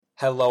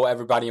Hello,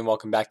 everybody, and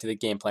welcome back to the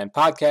Game Plan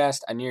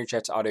Podcast, a New York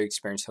Jets audio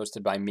experience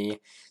hosted by me,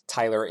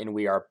 Tyler, and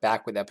we are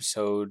back with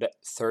episode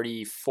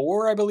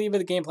 34, I believe, of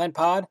the Game Plan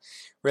Pod.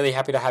 Really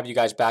happy to have you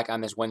guys back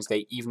on this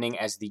Wednesday evening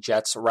as the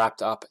Jets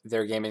wrapped up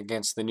their game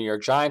against the New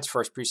York Giants,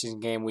 first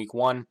preseason game, week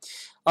 1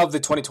 of the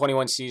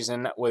 2021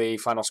 season, with a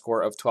final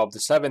score of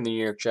 12-7. The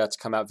New York Jets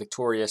come out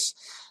victorious,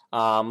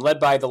 led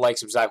by the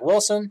likes of Zach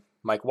Wilson,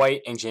 Mike White,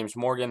 and James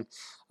Morgan.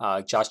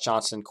 Josh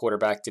Johnson,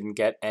 quarterback, didn't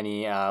get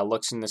any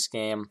looks in this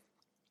game.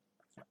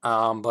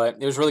 But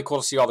it was really cool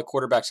to see all the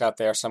quarterbacks out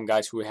there, some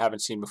guys who we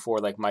haven't seen before,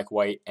 like Mike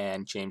White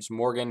and James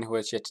Morgan, who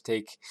has yet to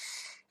take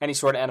any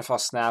sort of NFL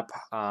snap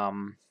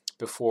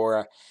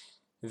before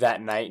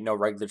that night. No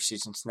regular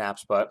season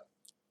snaps, but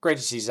great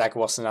to see Zach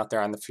Wilson out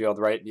there on the field,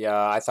 right?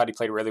 Yeah, I thought he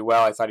played really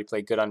well. I thought he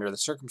played good under the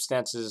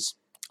circumstances.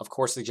 Of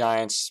course, the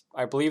Giants,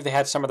 I believe they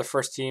had some of the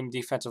first-team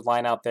defensive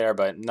line out there,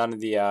 but none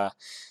of the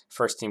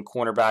first-team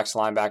cornerbacks,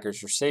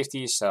 linebackers, or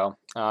safeties. So,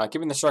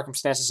 given the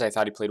circumstances, I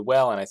thought he played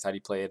well, and I thought he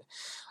played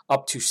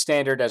up to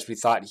standard, as we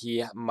thought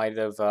he might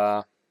have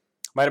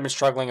been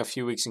struggling a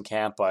few weeks in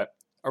camp. But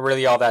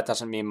really, all that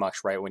doesn't mean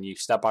much, right? When you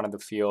step onto the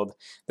field,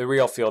 the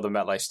real field of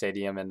MetLife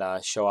Stadium, and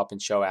show up and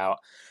show out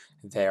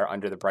there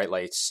under the bright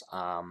lights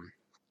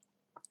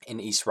in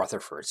East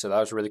Rutherford. So that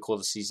was really cool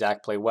to see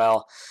Zach play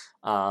well.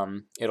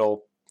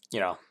 It'll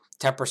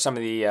temper some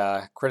of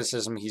the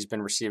criticism he's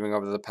been receiving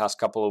over the past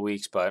couple of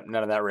weeks, but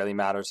none of that really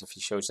matters if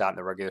he shows out in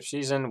the regular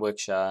season,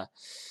 which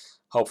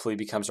hopefully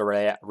becomes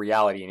a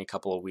reality in a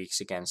couple of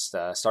weeks against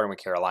starting with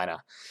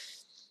Carolina.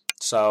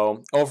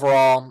 So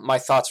overall, my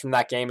thoughts from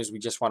that game is we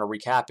just want to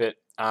recap it.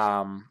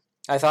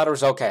 I thought it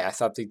was okay. I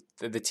thought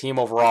the team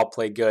overall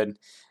played good.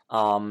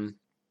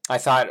 I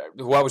thought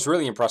who I was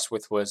really impressed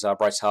with was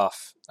Bryce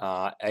Huff,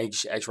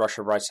 edge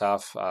rusher Bryce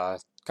Huff,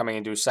 coming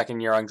into his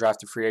second year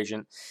undrafted free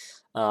agent.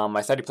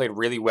 I thought he played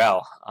really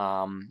well.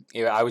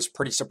 I was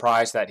pretty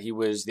surprised that he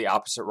was the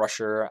opposite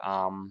rusher,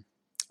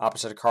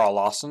 opposite of Carl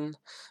Lawson.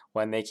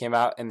 When they came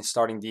out in the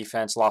starting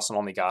defense, Lawson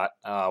only got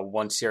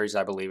one series,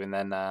 I believe, and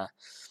then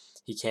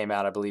he came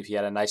out. I believe he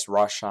had a nice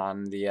rush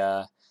on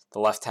the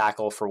left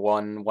tackle for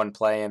one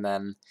play, and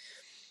then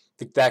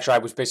that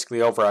drive was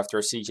basically over after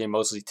a C.J.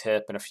 Mosley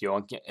tip and a few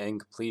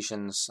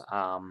incompletions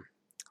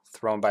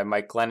thrown by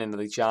Mike Glennon to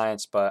the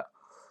Giants. But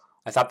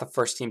I thought the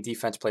first-team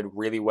defense played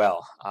really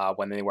well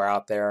when they were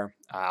out there,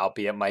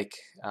 albeit Mike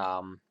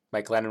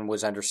Glennon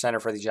was under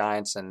center for the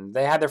Giants, and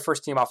they had their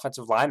first-team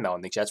offensive line, though,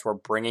 and the Jets were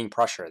bringing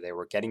pressure. They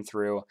were getting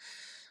through,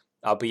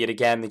 albeit,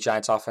 again, the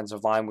Giants'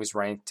 offensive line was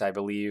ranked, I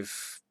believe,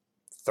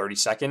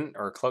 32nd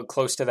or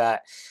close to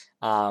that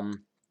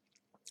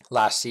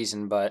last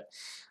season. But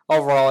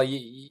overall,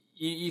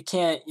 you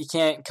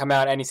can't come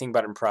out anything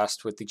but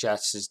impressed with the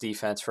Jets'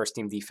 defense,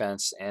 first-team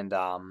defense, and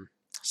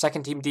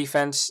second-team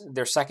defense.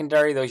 Their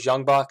secondary, those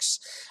young bucks,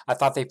 I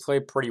thought they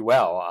played pretty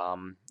well.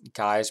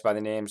 Guys by the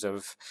names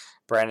of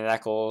Brandon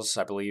Eccles,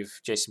 I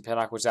believe Jason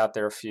Pinnock was out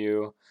there a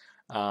few.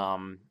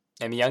 And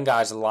the young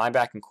guys of the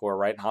linebacking core,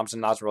 right? Hamza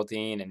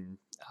Nasruddin and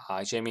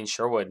Jamie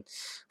Sherwood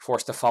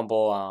forced a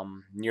fumble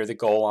near the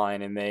goal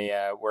line, and they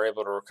were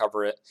able to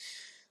recover it.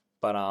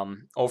 But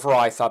overall,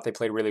 I thought they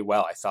played really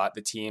well. I thought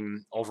the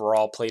team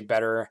overall played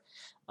better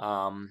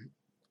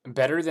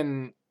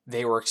than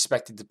they were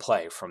expected to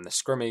play, from the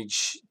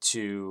scrimmage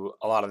to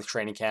a lot of the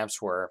training camps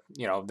where,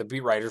 the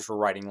beat writers were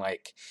writing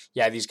like,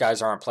 yeah, these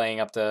guys aren't playing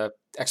up to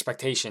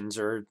expectations,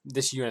 or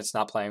this unit's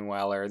not playing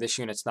well, or this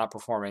unit's not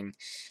performing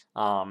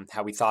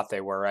how we thought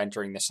they were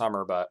entering the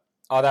summer. But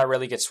all that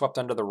really gets swept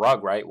under the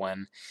rug, right,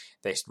 when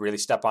they really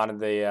step onto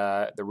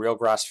the real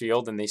grass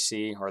field and they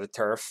see, or the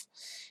turf,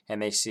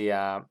 and they see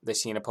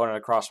an opponent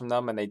across from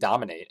them and they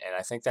dominate. And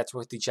I think that's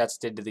what the Jets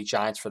did to the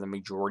Giants for the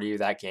majority of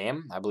that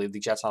game. I believe the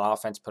Jets on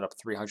offense put up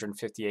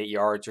 358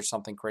 yards or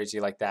something crazy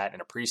like that in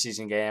a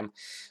preseason game,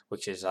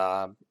 which is,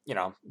 beyond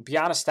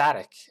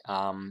ecstatic.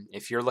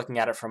 If you're looking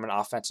at it from an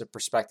offensive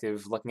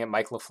perspective, looking at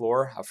Mike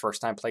LaFleur, a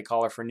first-time play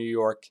caller for New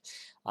York,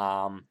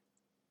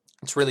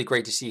 it's really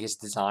great to see his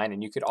design,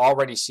 and you could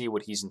already see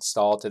what he's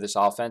installed to this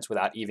offense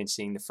without even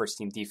seeing the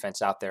first-team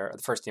defense out there,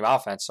 the first-team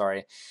offense,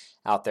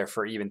 out there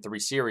for even 3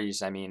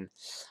 series. I mean,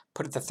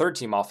 put the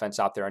third-team offense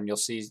out there, and you'll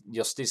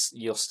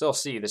still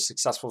see the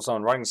successful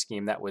zone running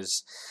scheme that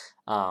was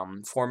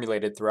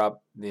formulated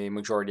throughout the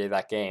majority of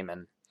that game.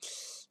 And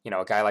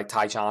a guy like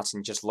Ty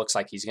Johnson just looks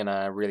like he's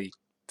gonna really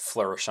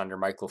flourish under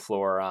Mike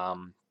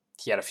LaFleur.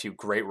 He had a few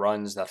great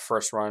runs. That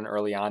first run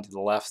early on to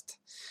the left,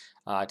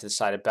 to the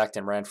side of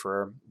Becton, ran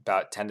for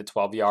about 10 to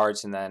 12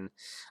 yards, and then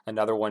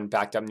another one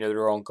backed up near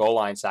their own goal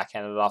line. Zach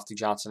handed it off to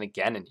Johnson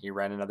again, and he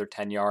ran another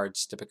 10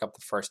 yards to pick up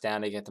the first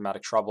down to get them out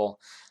of trouble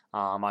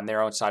on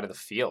their own side of the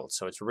field.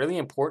 So it's really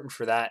important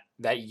for that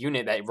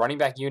unit, that running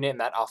back unit and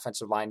that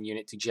offensive line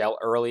unit to gel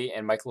early,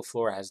 and Mike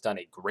LaFleur has done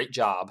a great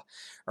job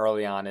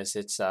early on, as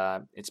it's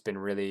been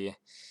really...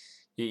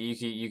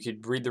 You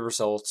could read the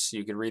results,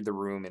 you could read the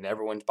room, and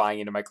everyone's buying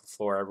into Mike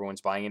LaFleur,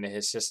 everyone's buying into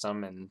his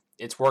system, and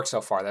it's worked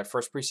so far. That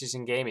first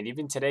preseason game, and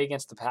even today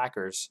against the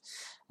Packers,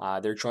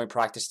 their joint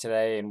practice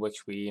today, in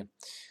which we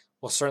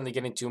we'll certainly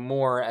get into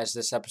more as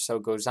this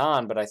episode goes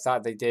on, but I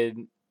thought they did.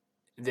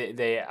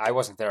 I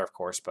wasn't there, of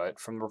course, but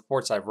from the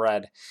reports I've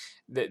read,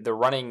 the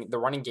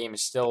running game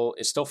is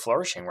still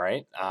flourishing,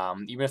 right?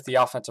 Even if the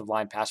offensive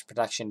line pass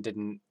protection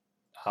didn't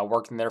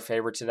work in their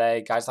favor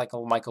today, guys like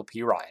Michael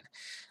P.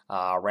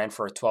 Ryan ran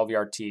for a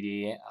 12-yard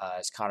TD,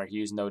 as Connor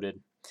Hughes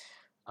noted,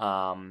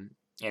 and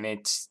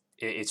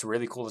it's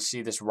really cool to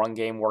see this run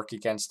game work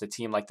against a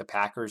team like the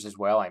Packers as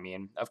well. I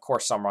mean, of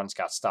course, some runs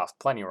got stuffed,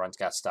 plenty of runs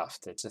got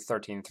stuffed. It's a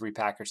 13-3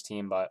 Packers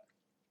team, but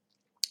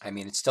I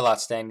mean, it's still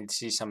outstanding to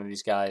see some of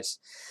these guys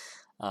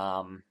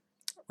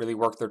really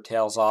work their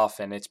tails off,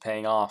 and it's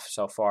paying off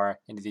so far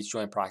into these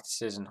joint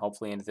practices and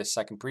hopefully into this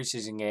second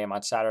preseason game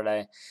on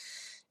Saturday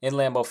in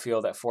Lambeau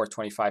Field at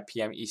 4:25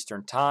 p.m.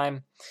 Eastern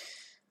Time.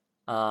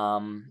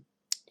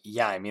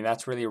 Yeah, I mean,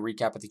 that's really a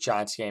recap of the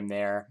Giants game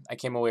there. I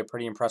came away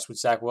pretty impressed with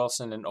Zach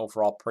Wilson and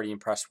overall pretty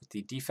impressed with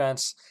the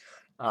defense.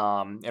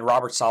 And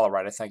Robert Saleh,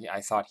 right?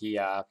 I thought he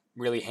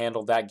really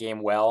handled that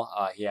game well.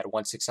 He had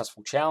one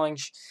successful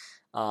challenge.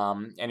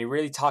 And he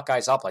really taught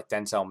guys up like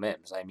Denzel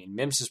Mims. I mean,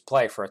 Mims'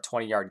 play for a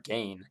 20-yard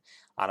gain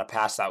on a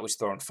pass that was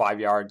thrown 5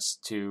 yards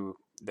to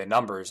the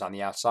numbers on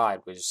the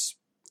outside was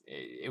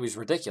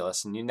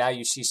ridiculous. And now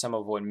you see some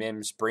of what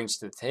Mims brings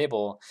to the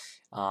table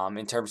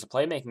in terms of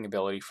playmaking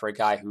ability for a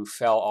guy who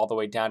fell all the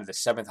way down to the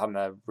 7th on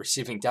the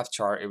receiving depth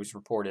chart, it was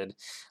reported,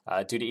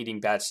 due to eating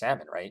bad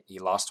salmon, right? He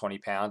lost 20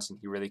 pounds and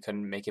he really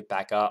couldn't make it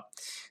back up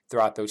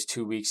throughout those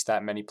 2 weeks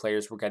that many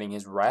players were getting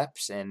his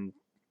reps. And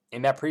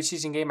in that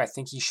preseason game, I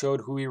think he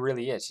showed who he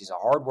really is. He's a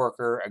hard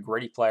worker, a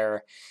gritty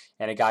player,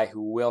 and a guy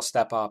who will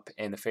step up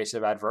in the face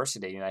of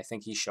adversity, and I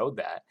think he showed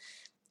that.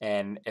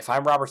 And if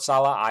I'm Robert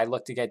Saleh, I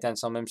look to get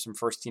Denzel Mims some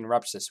first-team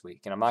reps this week.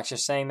 And I'm not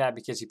just saying that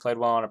because he played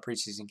well in a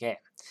preseason game.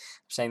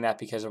 I'm saying that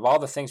because of all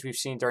the things we've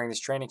seen during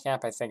this training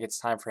camp, I think it's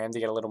time for him to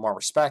get a little more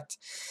respect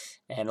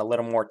and a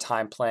little more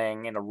time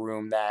playing in a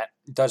room that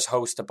does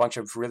host a bunch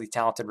of really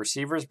talented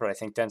receivers, but I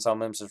think Denzel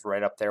Mims is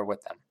right up there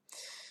with them.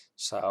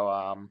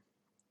 So,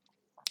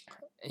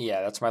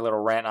 yeah, that's my little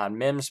rant on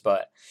Mims,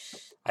 but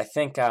I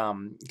think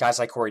guys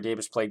like Corey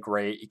Davis played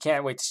great. You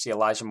can't wait to see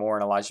Elijah Moore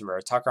and Elijah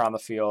Vera-Tucker on the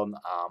field.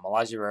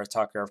 Elijah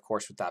Vera-Tucker, of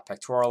course, with that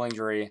pectoral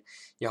injury.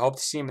 You hope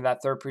to see him in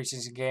that third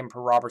preseason game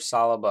for Robert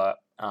Saleh, but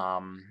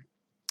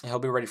he'll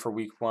be ready for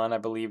week 1. I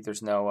believe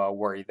there's no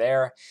worry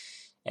there.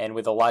 And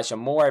with Elijah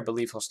Moore, I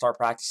believe he'll start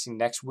practicing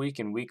next week,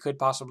 and we could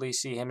possibly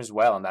see him as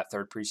well in that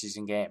third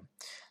preseason game.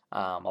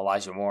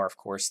 Elijah Moore, of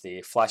course,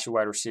 the flashy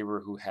wide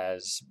receiver who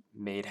has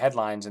made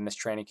headlines in this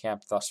training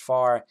camp thus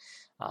far.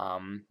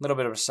 Little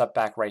bit of a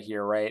setback right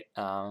here, right?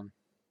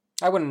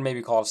 I wouldn't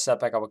maybe call it a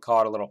setback. I would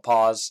call it a little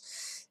pause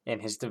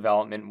in his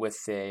development with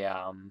a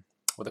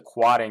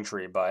quad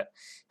injury, but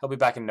he'll be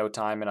back in no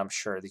time, and I'm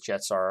sure the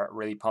Jets are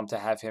really pumped to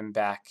have him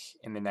back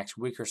in the next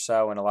week or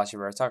so. And Elijah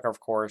Vera-Tucker, of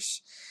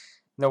course,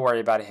 no worry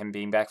about him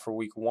being back for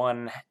week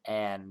 1,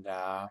 and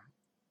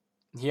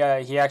he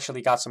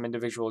actually got some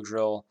individual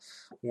drill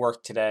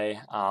work today.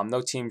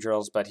 No team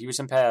drills, but he was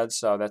in pads,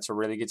 so that's a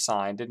really good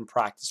sign. Didn't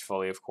practice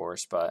fully, of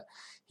course, but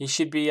he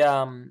should be.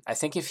 I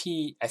think if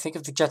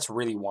the Jets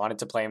really wanted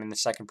to play him in the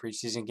second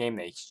preseason game,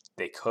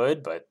 they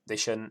could, but they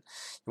shouldn't.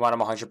 You want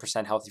him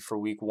 100% healthy for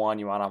week 1.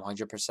 You want him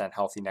 100%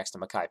 healthy next to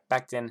Mekhi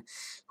Becton,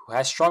 who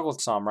has struggled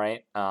some,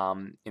 right?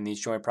 In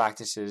these joint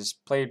practices,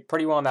 played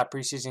pretty well in that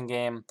preseason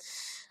game,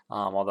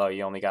 although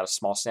he only got a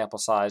small sample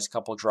size,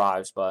 couple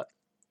drives, but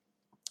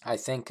I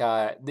think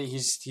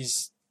he's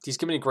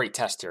given a great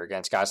test here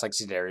against guys like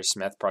Za'Darius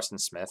Smith, Preston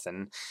Smith,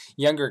 and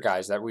younger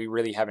guys that we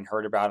really haven't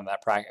heard about in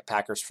that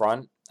Packers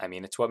front. I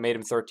mean, it's what made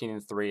him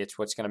 13-3. It's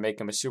what's going to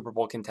make him a Super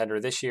Bowl contender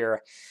this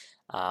year.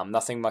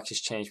 Nothing much has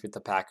changed with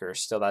the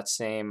Packers. Still that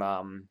same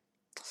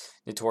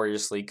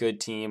notoriously good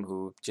team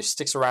who just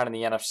sticks around in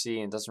the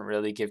NFC and doesn't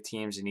really give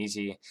teams an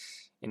easy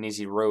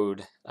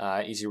road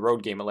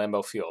game at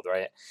Lambeau Field,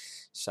 right?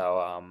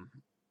 So,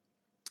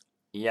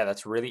 yeah,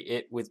 that's really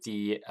it with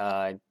the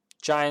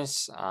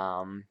Giants.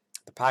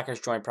 The Packers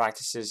joint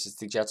practices.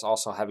 The Jets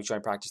also have a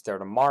joint practice there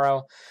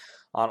tomorrow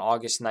on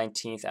August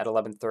 19th at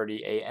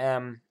 11:30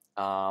 a.m.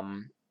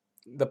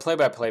 The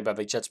play-by-play by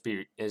the Jets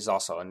beat is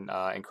also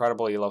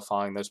incredible. You love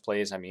following those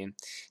plays. I mean,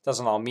 it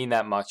doesn't all mean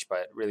that much,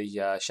 but really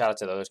shout out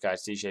to those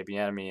guys. DJ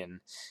Bieniemy and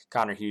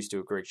Connor Hughes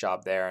do a great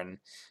job there, and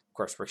of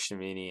course Rick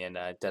Shamini and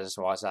Dennis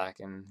Wazak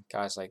and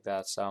guys like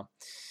that. So,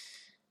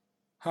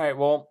 all right,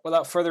 well,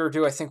 without further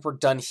ado, I think we're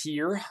done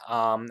here.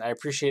 I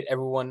appreciate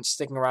everyone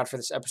sticking around for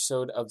this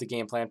episode of the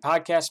Game Plan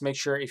Podcast. Make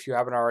sure, if you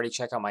haven't already,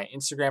 check out my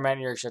Instagram at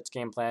New York Jets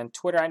Game Plan,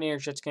 Twitter at New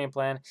York Jets Game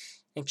Plan,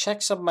 and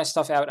check some of my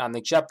stuff out on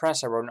the Jet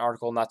Press. I wrote an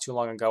article not too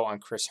long ago on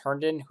Chris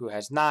Herndon, who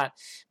has not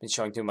been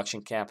showing too much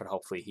in camp, but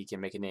hopefully he can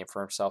make a name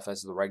for himself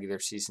as the regular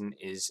season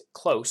is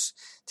close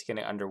to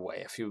getting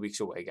underway. A few weeks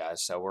away,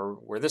 guys. So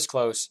we're this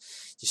close.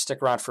 You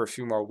stick around for a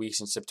few more weeks,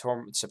 and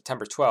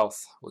September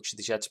 12th, which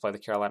the Jets play the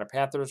Carolina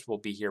Panthers, will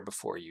be here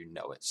before you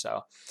know it.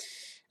 So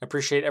I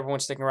appreciate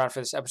everyone sticking around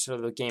for this episode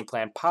of the Game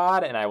Plan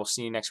Pod, and I will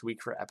see you next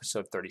week for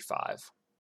episode 35.